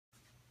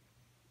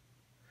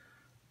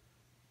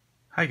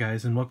Hi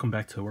guys, and welcome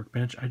back to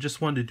Workbench. I just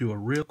wanted to do a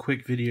real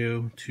quick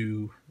video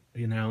to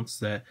announce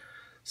that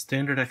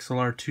standard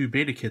XLR-2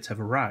 beta kits have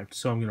arrived,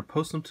 so I'm going to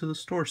post them to the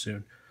store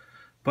soon.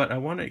 But I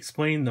want to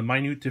explain the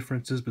minute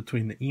differences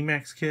between the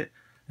Emax kit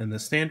and the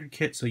standard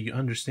kit so you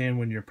understand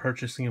when you're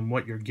purchasing them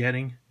what you're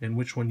getting and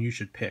which one you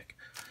should pick.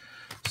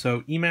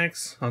 So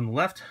Emax on the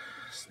left,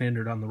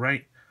 standard on the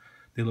right,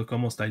 they look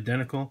almost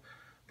identical.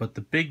 But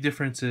the big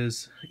difference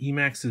is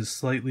Emax is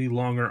slightly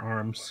longer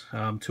arms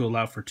to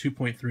allow for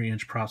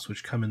 2.3-inch props,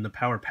 which come in the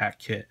Power Pack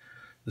kit.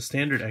 The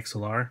standard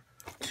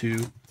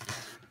XLR-2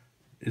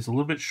 is a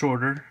little bit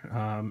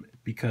shorter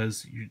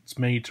because it's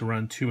made to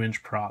run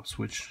 2-inch props,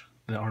 which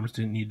the arms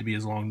didn't need to be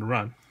as long to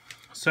run.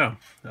 So,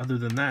 other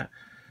than that,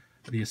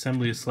 the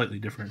assembly is slightly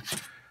different.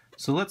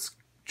 So let's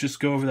just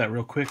go over that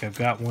real quick. I've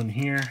got one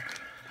here.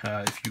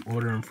 If you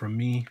order them from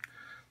me,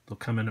 they'll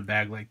come in a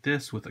bag like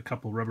this with a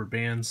couple rubber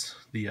bands,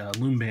 the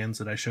loom bands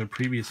that I showed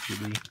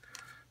previously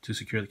to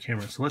secure the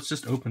camera. So let's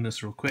just open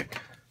this real quick.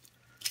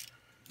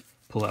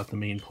 Pull out the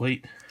main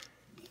plate.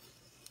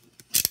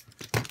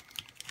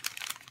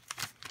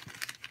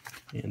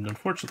 And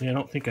unfortunately, I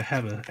don't think I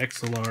have an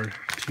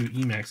XLR-2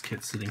 Emax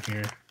kit sitting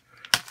here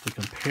to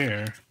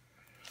compare.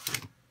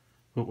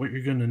 But what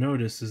you're going to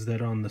notice is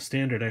that on the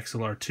standard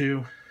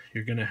XLR-2,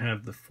 you're going to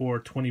have the 4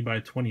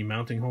 20x20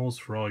 mounting holes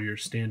for all your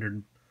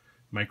standard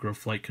micro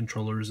flight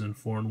controllers and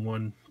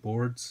 4-in-1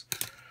 boards,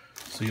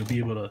 so you'll be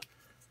able to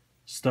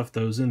stuff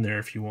those in there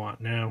if you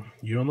want. Now,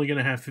 you're only going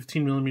to have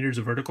 15 millimeters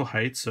of vertical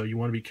height, so you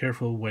want to be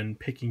careful when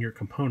picking your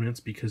components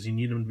because you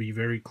need them to be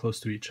very close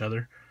to each other.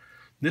 In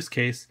this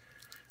case,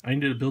 I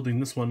ended up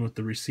building this one with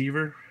the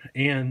receiver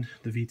and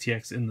the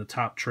VTX in the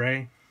top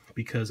tray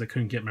because I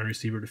couldn't get my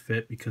receiver to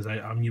fit because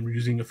I'm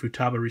using a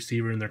Futaba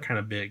receiver and they're kind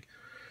of big.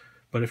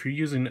 But if you're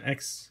using the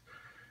XM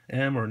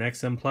or an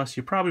XM Plus,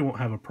 you probably won't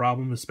have a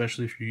problem,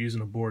 especially if you're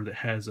using a board that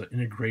has an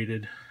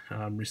integrated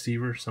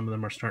receiver. Some of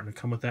them are starting to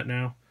come with that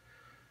now.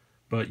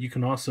 But you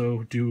can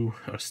also do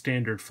a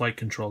standard flight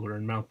controller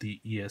and mount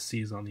the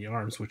ESCs on the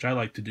arms, which I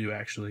like to do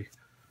actually.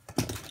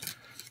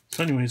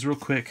 So anyways, real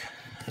quick,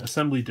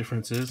 assembly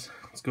differences.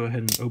 Let's go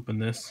ahead and open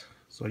this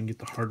so I can get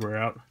the hardware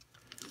out.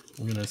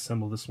 I'm going to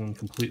assemble this one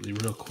completely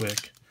real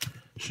quick.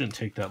 It shouldn't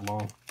take that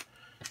long.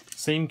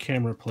 Same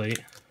camera plate.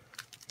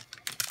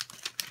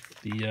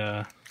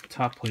 The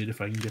top plate,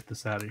 if I can get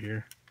this out of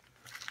here,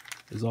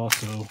 is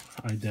also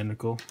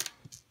identical.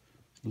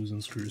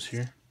 Losing screws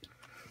here.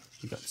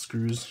 We got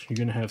screws. You're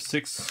going to have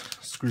 6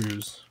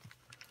 screws,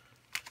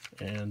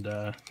 and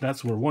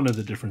that's where one of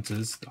the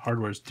differences. The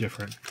hardware is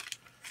different,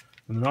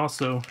 and then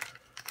also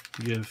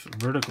you have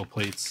vertical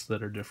plates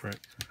that are different.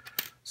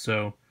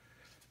 So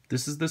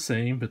this is the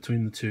same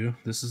between the two.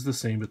 This is the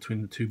same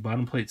between the two.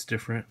 Bottom plate's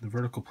different. The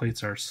vertical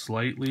plates are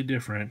slightly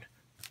different,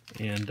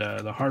 and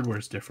the hardware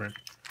is different.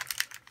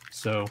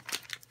 So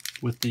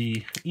with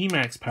the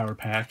Emax Power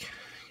Pack,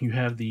 you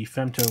have the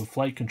Femto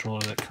flight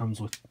controller that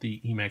comes with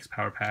the Emax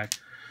Power Pack.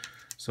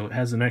 So it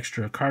has an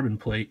extra carbon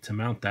plate to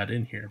mount that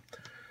in here.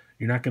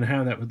 You're not going to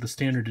have that with the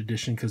standard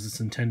edition because it's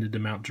intended to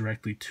mount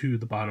directly to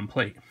the bottom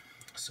plate.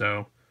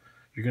 So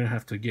you're going to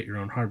have to get your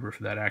own hardware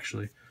for that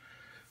actually.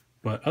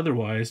 But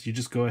otherwise, you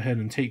just go ahead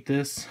and take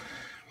this,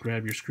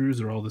 grab your screws,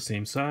 they're all the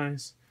same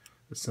size,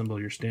 assemble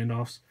your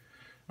standoffs.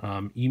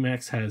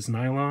 Emax has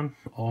nylon,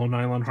 all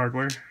nylon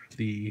hardware.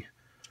 The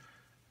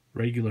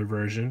regular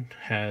version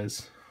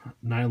has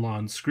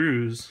nylon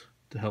screws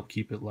to help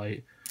keep it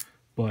light,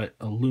 but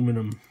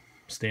aluminum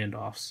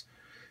standoffs.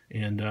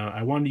 And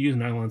I wanted to use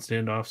nylon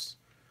standoffs,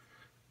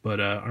 but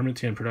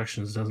Armentan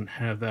Productions doesn't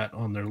have that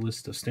on their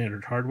list of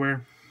standard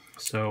hardware,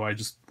 so I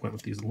just went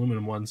with these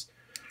aluminum ones.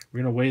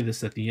 We're going to weigh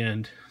this at the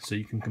end so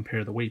you can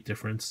compare the weight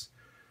difference.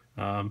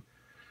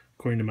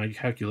 According to my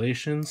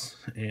calculations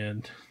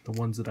and the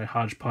ones that I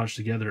hodgepodge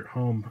together at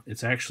home,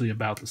 it's actually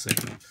about the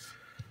same.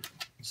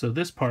 So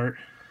this part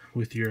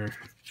with your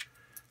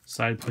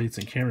side plates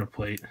and camera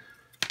plate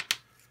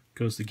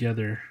goes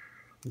together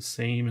the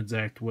same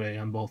exact way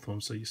on both of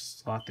them. So you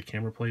slot the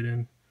camera plate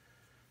in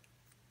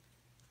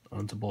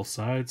onto both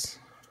sides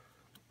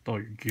with all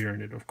your gear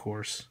in it, of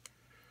course.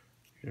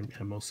 You're going to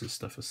have most of this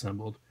stuff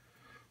assembled.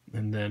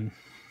 And then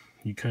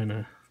you kind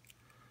of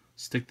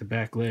stick the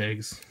back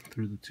legs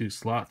through the 2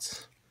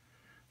 slots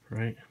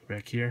right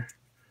back here.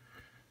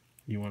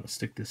 You want to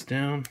stick this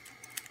down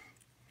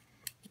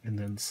and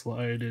then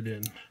slide it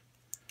in,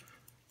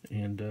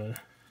 and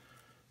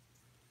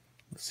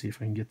let's see if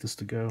I can get this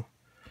to go.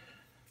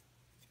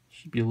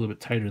 Should be a little bit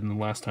tighter than the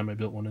last time I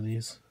built one of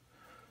these.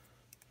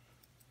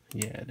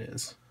 Yeah, it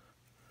is.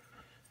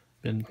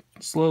 Been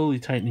slowly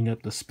tightening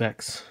up the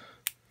specs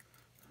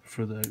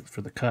for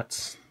the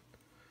cuts,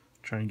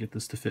 try and get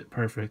this to fit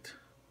perfect.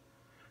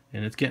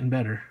 And it's getting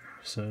better.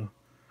 So,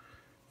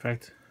 in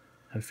fact,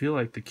 I feel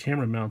like the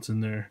camera mounts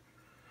in there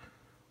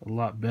a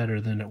lot better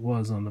than it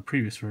was on the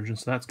previous version,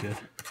 so that's good.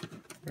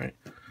 Right?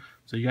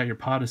 So you got your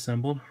pod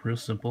assembled, real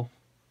simple,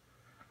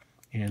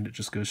 and it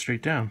just goes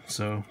straight down.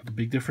 So the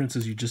big difference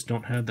is you just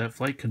don't have that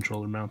flight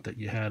controller mount that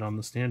you had on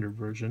the standard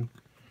version.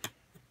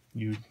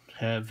 You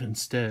have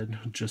instead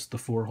just the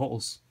 4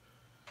 holes.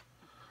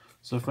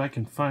 So if I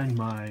can find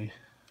my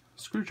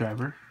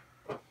screwdriver,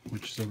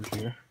 which is over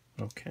here,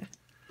 okay,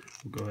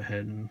 we'll go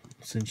ahead and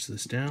cinch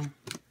this down.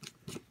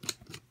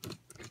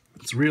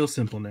 It's real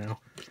simple now.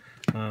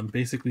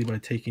 Basically, by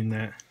taking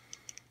that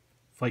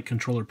flight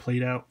controller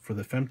plate out for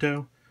the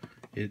femto,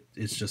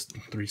 it's just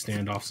 3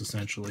 standoffs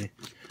essentially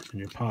in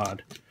your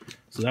pod.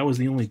 So that was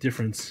the only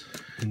difference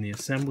in the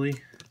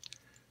assembly.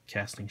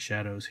 Casting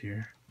shadows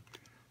here.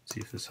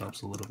 See if this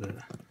helps a little bit.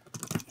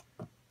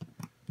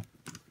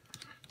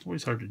 It's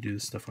always hard to do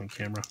this stuff on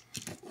camera.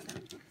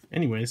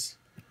 Anyways,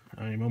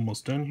 I'm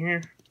almost done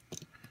here.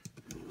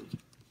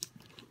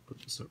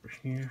 Put this over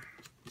here.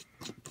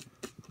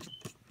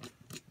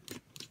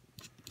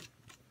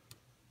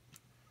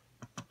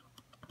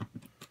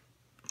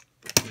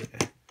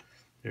 Yeah,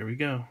 there we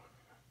go.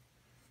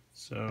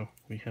 So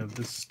we have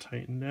this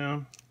tightened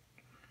down.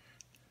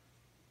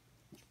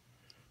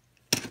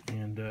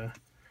 And there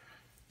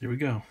we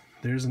go.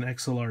 There's an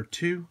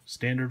XLR-2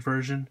 standard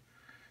version.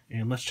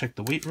 And let's check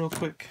the weight real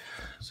quick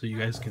so you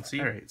guys can see.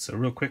 Alright, so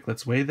real quick,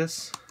 let's weigh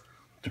this.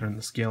 Turn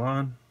the scale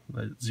on,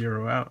 let it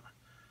zero out.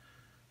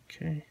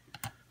 Okay.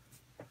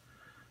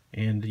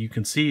 And you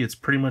can see it's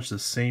pretty much the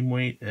same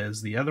weight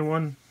as the other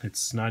one.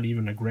 It's not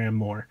even a gram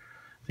more.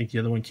 I think the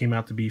other one came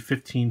out to be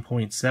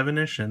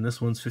 15.7-ish, and this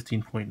one's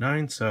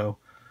 15.9, so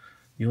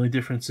the only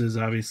difference is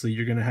obviously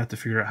you're going to have to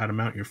figure out how to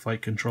mount your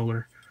flight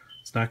controller.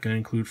 It's not going to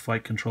include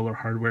flight controller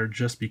hardware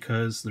just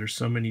because there's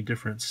so many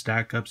different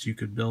stack-ups you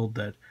could build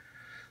that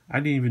I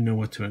didn't even know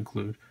what to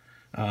include.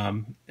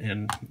 And,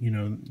 you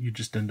know, you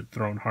just end up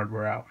throwing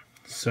hardware out.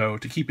 So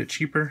to keep it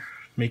cheaper,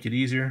 make it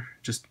easier,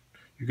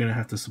 you're going to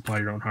have to supply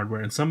your own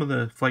hardware. And some of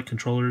the flight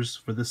controllers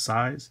for this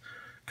size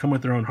come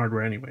with their own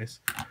hardware anyways.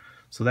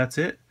 So that's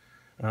it.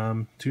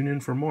 Tune in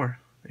for more.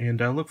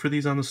 And look for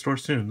these on the store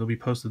soon. They'll be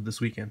posted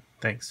this weekend.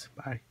 Thanks.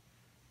 Bye.